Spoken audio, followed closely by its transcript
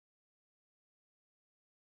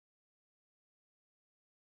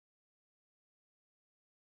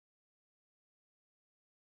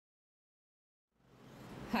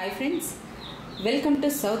Hi friends, welcome to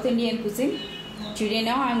South Indian Cuisine. Today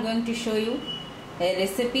now I am going to show you a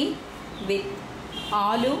recipe with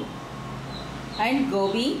aloo and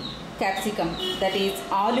gobi capsicum, that is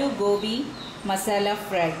aloo gobi masala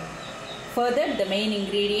fry. Further, the main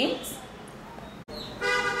ingredients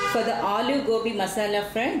for the aloo gobi masala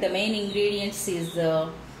fry, the main ingredients is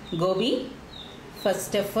gobi.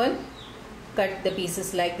 First of all, cut the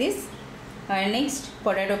pieces like this, and next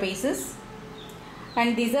potato pieces.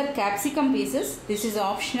 And these are capsicum pieces. This is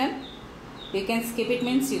optional. You can skip it,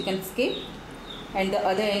 means you can skip. And the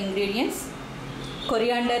other ingredients: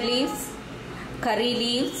 coriander leaves, curry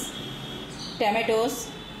leaves, tomatoes,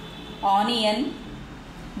 onion,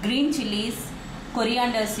 green chilies,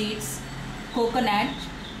 coriander seeds, coconut,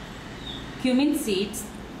 cumin seeds,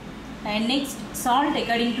 and next salt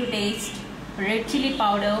according to taste, red chili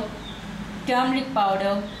powder, turmeric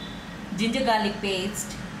powder, ginger garlic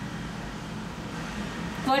paste,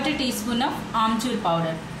 quarter teaspoon of amchur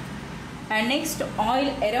powder, and next oil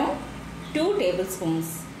around 2 tablespoons.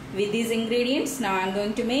 With these ingredients, now I am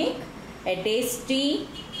going to make a tasty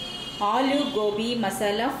aloo gobi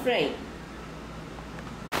masala fry.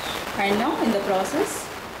 And now in the process,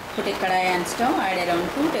 put a kadai and stove, add around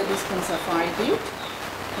 2 tablespoons of oil to it.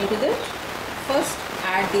 Into that, first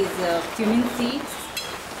add these cumin seeds.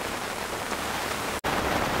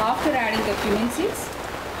 After adding the cumin seeds,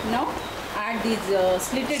 now add these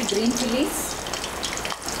slitted green chilies,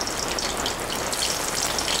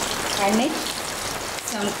 and next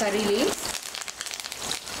some curry leaves,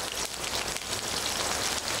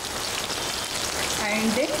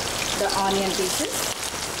 and then the onion pieces.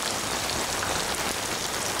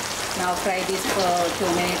 Now fry this for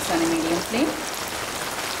 2 minutes on a medium flame.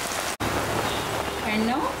 And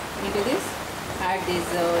now into this add this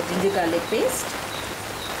ginger garlic paste.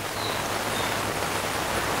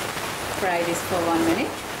 Fry this for 1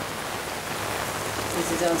 minute.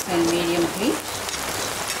 This is also in medium heat.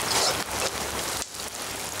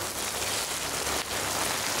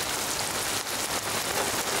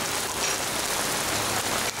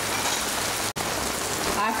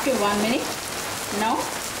 After 1 minute, now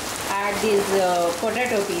add these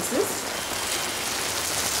potato pieces.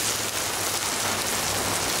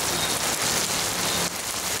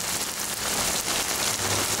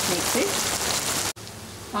 Mix it.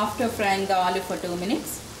 After frying the aloo for 2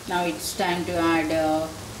 minutes, now it's time to add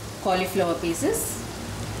cauliflower pieces,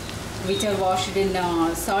 which are washed in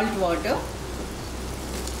salt water.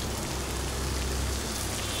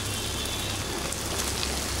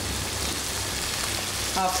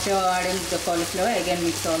 After adding the cauliflower, again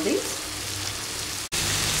mix all these.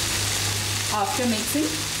 After mixing,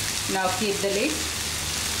 now keep the lid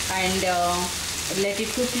and let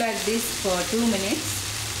it cook like this for 2 minutes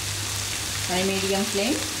on a medium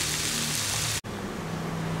flame.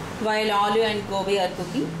 While aloo and gobi are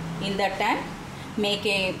cooking, in that time make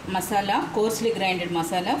a masala, coarsely grinded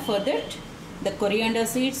masala. For that, the coriander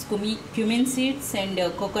seeds, cumin seeds, and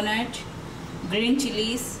coconut, green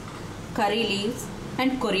chilies, curry leaves,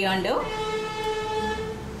 and coriander.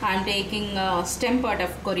 I am taking a stem part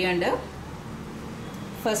of coriander.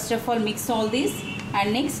 First of all, mix all these,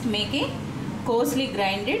 and next make a coarsely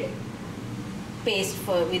grinded paste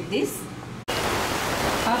with this.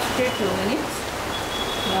 After 2 minutes,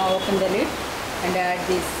 now open the lid and add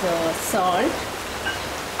this salt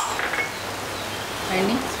and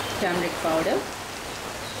next turmeric powder.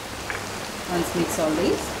 Once mix all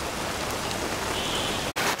these.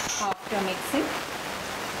 After mixing,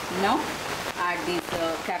 now add these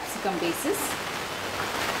capsicum pieces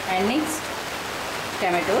and next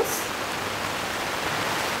tomatoes.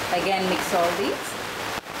 Again mix all these.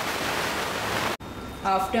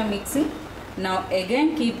 After mixing, now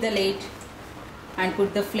again keep the lid and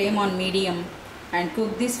put the flame on medium and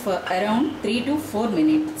cook this for around 3 to 4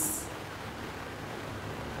 minutes.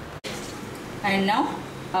 And now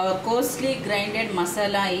our coarsely grinded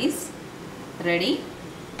masala is ready,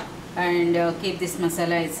 and keep this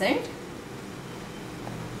masala aside.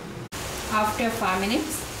 After 5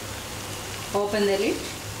 minutes, open the lid.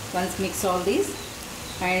 Once mix all these,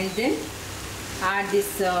 and then add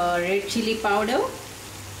this red chili powder,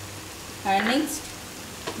 and next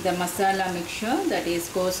the masala mixture, that is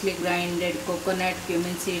coarsely grinded coconut,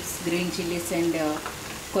 cumin seeds, green chilies, and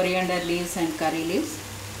coriander leaves and curry leaves,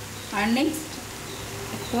 and next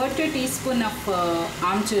quarter teaspoon of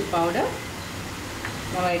amchur powder.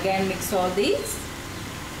 Now again mix all these.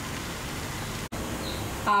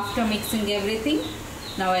 After mixing everything,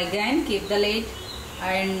 now again keep the lid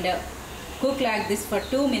and cook like this for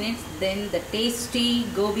 2 minutes. Then the tasty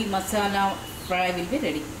gobi masala fry will be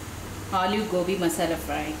ready. Aloo gobi masala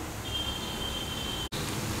fry.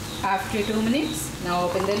 After 2 minutes, now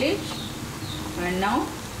open the lid and now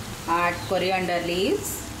add coriander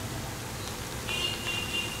leaves.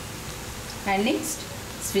 And next,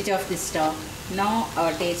 switch off the stove. Now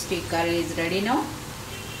our tasty curry is ready now.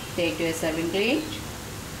 Take to a serving plate.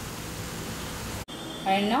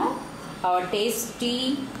 And now our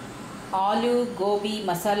tasty aloo gobi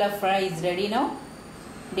masala fry is ready now.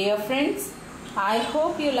 Dear friends, I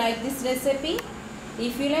hope you like this recipe.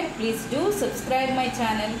 If you like, please do subscribe my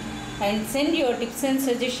channel and send your tips and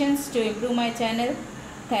suggestions to improve my channel.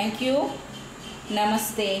 Thank you.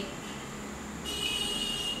 Namaste.